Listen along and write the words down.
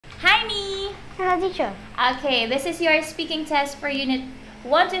Hermione. Hello, teacher. Okay, this is your speaking test for Unit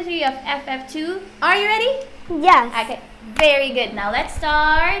 1 to 3 of FF2. Are you ready? Yes. Okay, very good. Now let's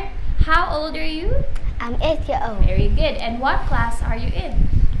start. How old are you? I'm 8 years old. Very good. And what class are you in?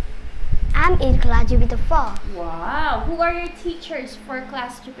 I'm in class JP4. Wow. Who are your teachers for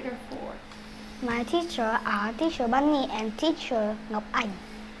class JP4? My teacher are Teacher Bunny and Teacher Ngọc Anh.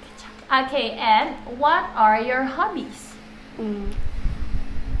 Okay, and what are your hobbies?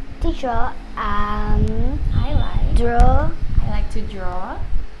 Teacher, I like to draw,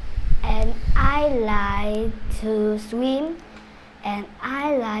 and I like to swim, and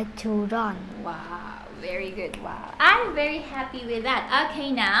I like to run. Wow, very good. Wow, I'm very happy with that.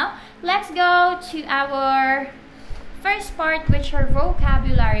 Okay, now let's go to our first part, which are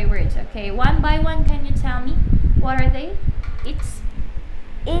vocabulary words. Okay, one by one, can you tell me what are they?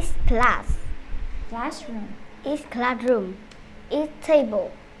 It's class. Classroom. It's classroom. It's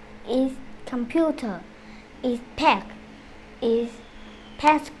table. It's computer. It's pack. It's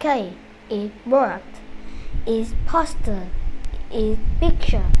basket. It's board. It's poster. It's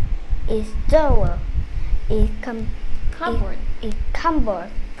picture. It's door. It's Cupboard. It's cupboard.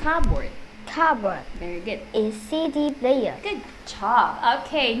 Cupboard. Very good. It's CD player. Good job.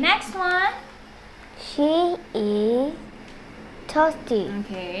 Okay, next one. She is thirsty.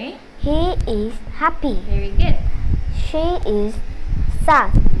 Okay. He is happy. Very good. She is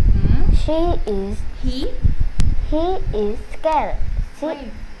sad. She is. He is scared.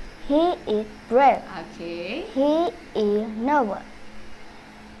 Brave. He is brave. Okay. He is nervous.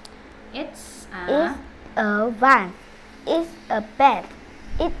 It's It's a van. It's a bed.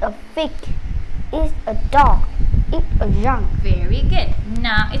 It's a fig. It's a dog. It's a junk. very good.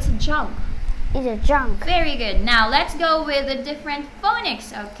 Now it's a jug. It's a junk. Very good. Now let's go with the different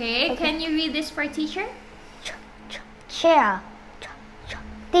phonics. Okay. Can you read this for teacher? Chair.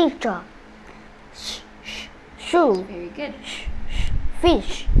 Teacher. Shoe. Very good.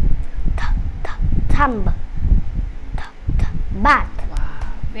 Fish. Thumb. Bat. Wow.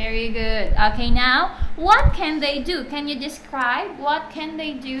 Very good. Okay. Now what can they do? Can you describe what can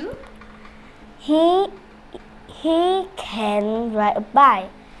they do? He can ride a bike.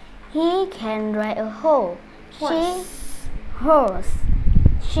 He can ride a horse. Horse.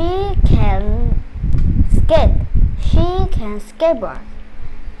 She can skate. She can skateboard.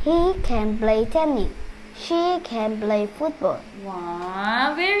 He can play tennis. She can play football.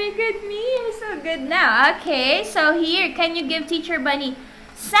 Wow, very good. Me, you're so good now. Okay, so here, can you give Teacher Bunny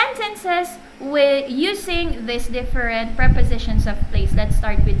sentences with using these different prepositions of place? Let's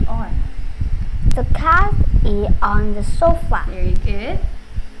start with on. The cat is on the sofa. Very good.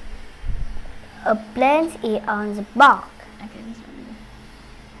 A plane is on the box. Okay, this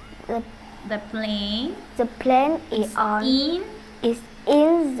one. The plane The plane is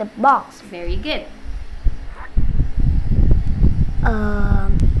in the box. Very good.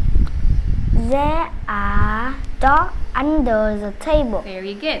 There are dogs under the table.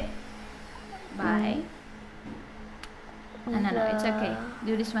 Very good. Bye. No, it's okay.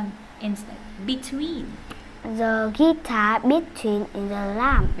 Do this one instead. Between. The guitar between in the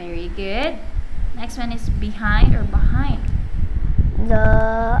lamp. Very good. Next one is behind or behind.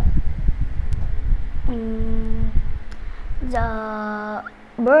 The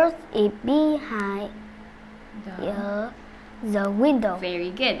bird is behind the window.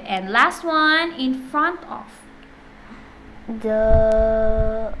 Very good. And last one, in front of.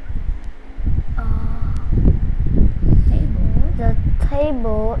 The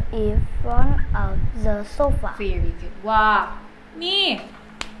table in front of the sofa. Very good. Wow. Me.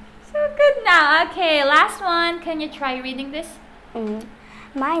 So good now. Okay, last one. Can you try reading this?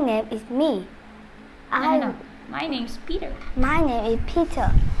 My name is me. No. My name's Peter. My name is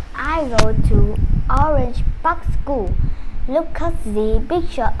Peter. I go to Orange Park School. Look at the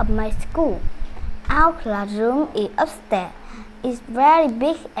picture of my school. Our classroom is upstairs. It's very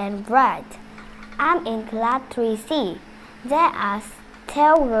big and bright. I'm in class 3C. There are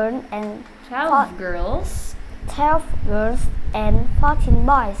 12 girls and 12 girls. 12 girls and 14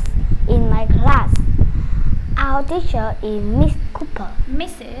 boys in my class. Our teacher is Miss Cooper.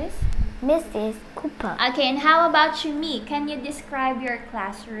 Mrs. Cooper. Okay, and how about you, me? Can you describe your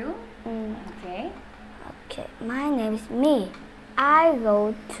classroom? Okay. Okay, my name is me. I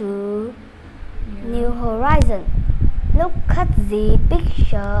go to New Horizon. Look at the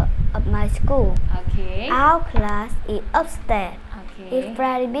picture of my school. Okay. Our class is upstairs. Okay. It's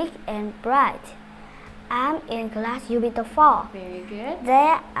very big and bright. I'm in class JP4. Very good.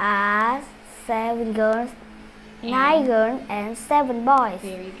 There are 7 girls, 9 girls and 7 boys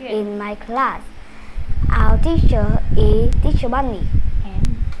Very good. in my class. Our teacher is Teacher Bunny.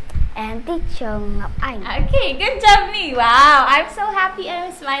 and teacher Ngọc Anh. Okay, good job, me. Wow, I'm so happy and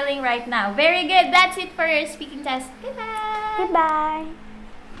I'm smiling right now. Very good. That's it for your speaking test. Goodbye. Goodbye.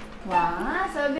 Wow, so good.